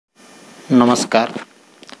नमस्कार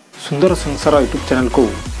सुंदर संसार यूट्यूब चैनल को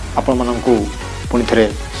आपण मानकु पुणी थे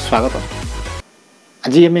स्वागत।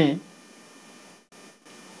 आज आम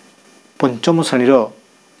पंचम श्रेणी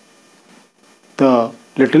द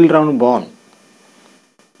लिटिल राउंड बन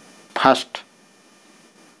फास्ट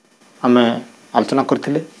आम आलोचना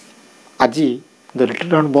करथिले। आज द लिटिल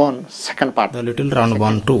राउंड बन second part The little round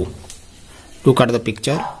bun 2. Look at the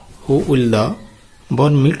picture. Who will the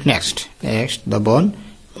bun meet next? Next, the bun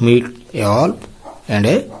meet a wolf and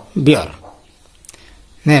a bear.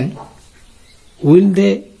 Then, will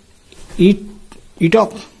they eat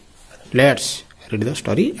up? Let's read the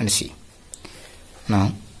story and see. Now,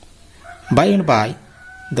 by and by,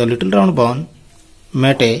 the little round bun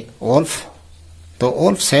met a wolf. The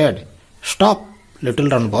wolf said, "Stop,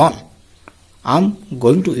 little round bun. I'm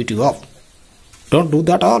going to eat you up." "Don't do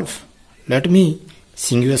that, wolf. Let me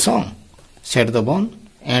sing you a song," said the bun,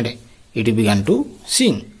 and it began to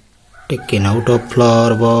sing. Taken out of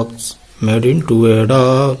flower box, made into a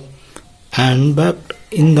dog, and baked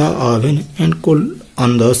in the oven and cooled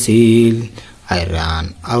on the sill. I ran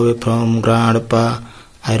away from grandpa,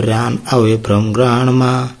 I ran away from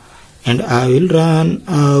grandma, and I will run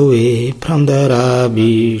away from the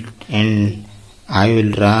rabbit, and I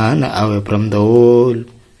will run away from the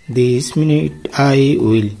wolf. This minute I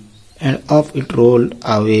will, and off it rolled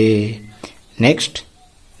away. Next,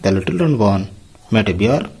 the little round bun met a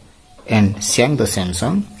bear and sang the same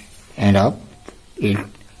song, and off it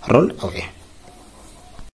rolled away.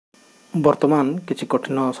 वर्तमान किसी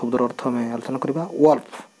कठिन शब्दर अर्थ में आलोचना करबा।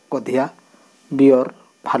 Wolf गधिया, beer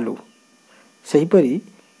भालू। सेहीपरि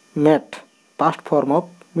met past form of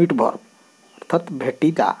meat verb अर्थात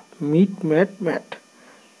भेटिता meet met met.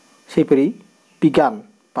 सेहीपरि began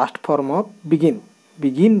past form of begin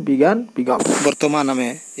begin began begin. वर्तमान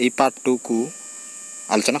हमें यही पार्ट 2 को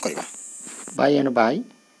आलोचना करबा। Bye and by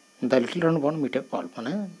the little round बन मीट ए वॉल्फ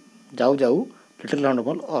माने जाऊ जाऊ लिटिल राउंड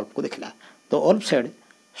बन वॉल्फ को देखला। The wolf said,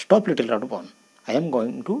 "stop little round बन, I am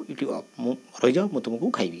going to eat you up. मु रहि जाओ, मु तुमको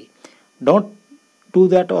खाइबी। डोंट डू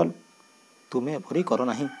दैट वॉल्फ, तुमे एपरि करो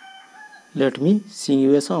नाही। Let me sing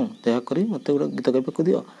U a song, दया करी मते गोटे गीत गाइबे को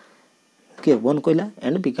दियो।" के बन कहला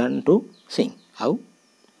एंड बिगन टू सिंग आउ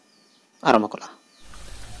आरंभ कला।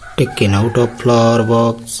 Taken out of flower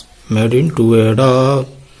box, made into a dog,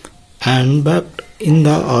 and baked in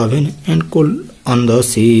the oven and cooled on the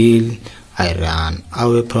sill. I ran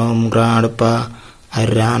away from grandpa, I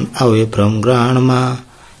ran away from grandma,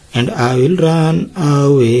 and I will run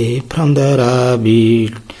away from the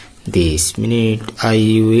rabbit. This minute I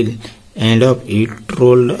will, and of it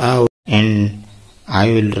rolled out, and I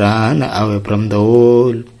will run away from the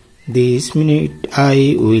wolf. This minute I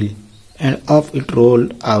will, and off it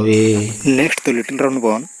rolled away. Next, the little round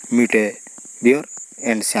bun meet a bear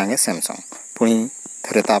and sang a same song. पुणी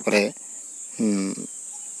थरे तापरे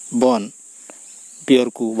बन beer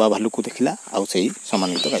को बा भालू को देखला आउ सही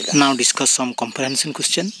समान गीत गाइला। Now discuss some comprehension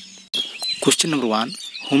question. Question number 1,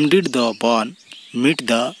 whom did the bun meet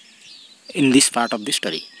the in this part of the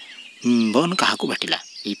story? बन कहा को भेटिला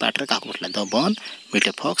ई पार्ट रे कहा को भेटिला? The bun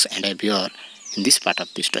meet a fox and a bear in this part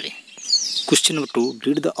of the story. Question number 2,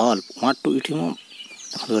 did the wolf want to eat him up?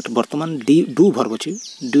 वर्तमान do verb अछि,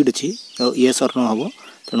 did अछि, तो यस और नो हबो,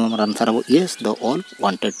 तेणु हमर आंसर हबो yes, the wolf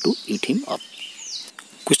wanted to eat him up.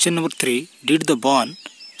 Question number 3, did the bun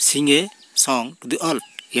sing a song to the wolf?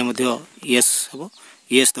 ये मध्ये यस हबो,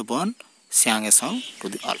 yes the bun sang a song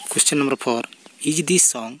to the wolf. Question number 4, is this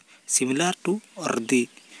song similar to or the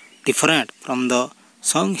different from the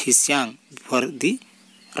song he sang for the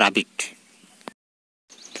rabbit?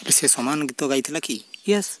 से समान गीत गाइथिला कि?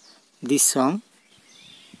 Yes, this song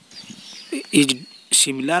is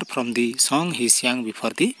similar from the song he sang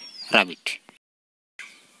before the rabbit.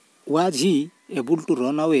 Was he able to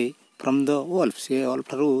run away from the wolf? से wolf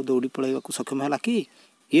ठारू दौड़ी पळाइबा को सक्षम होला कि?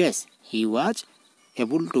 Yes, he was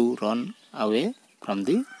able to run away from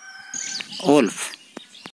the wolf.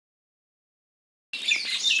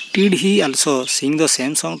 Did he also sing the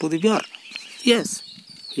same song to the bear? Yes,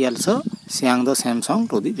 he also sang the same song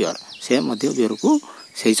to the bear. से मध्य बेर को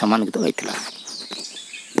सही समान गीत गाइथिला।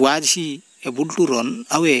 Was he able to run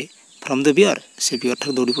away from the bear? से बेर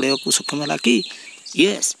ठार दौड़ी पड़ाइबा को सक्षम होला कि?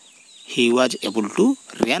 Yes, he was able to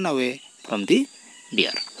run away from the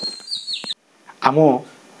bear. Amo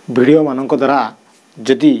video मानक द्वारा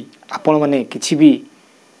जदि आपण माने किछि भी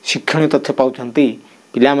शिक्षणीय तथ्य पाउछंती,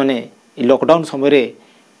 पिला माने इ लॉकडाउन समय रे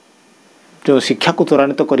जो शिक्षा को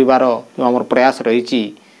त्वरान्वित करिवार जो हमर प्रयास रहिछि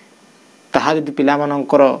ताहा यदि पिला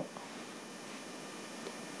मानकर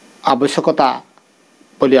आवश्यकता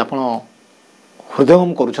बोली आपण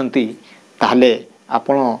हृदयगम करुछंती ताहले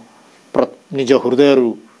आपण निज हृदय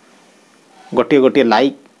गोटे गोटे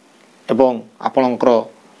लाइक एवं आपणकर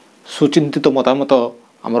सुचिंतित मतामत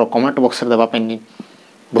आमर कमेंट बॉक्स रे देबा पई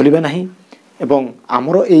भूलिबे नहीं एवं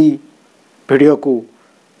आमर एई वीडियो को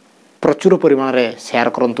प्रचुर परिमाण रे शेयर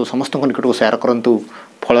करंतु समस्त निकट को शेयर करंतु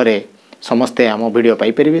फल रे समस्ते आम वीडियो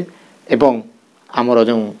पाई परिबे एवं आमर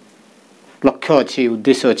जो लक्ष्य अच्छी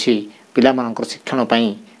उद्देश्य अच्छी पिला मानकर शिक्षण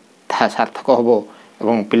पाई ता सार्थक होबो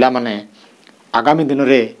एवं पिला माने आगामी दिन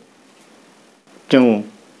रे जो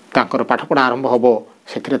तांकर पाठपढ़ा आरंभ होबो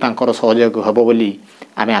सेथिरे तांकर सहयोग होबो बोली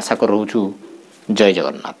आमे आशा करूछु। जय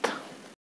जगन्नाथ।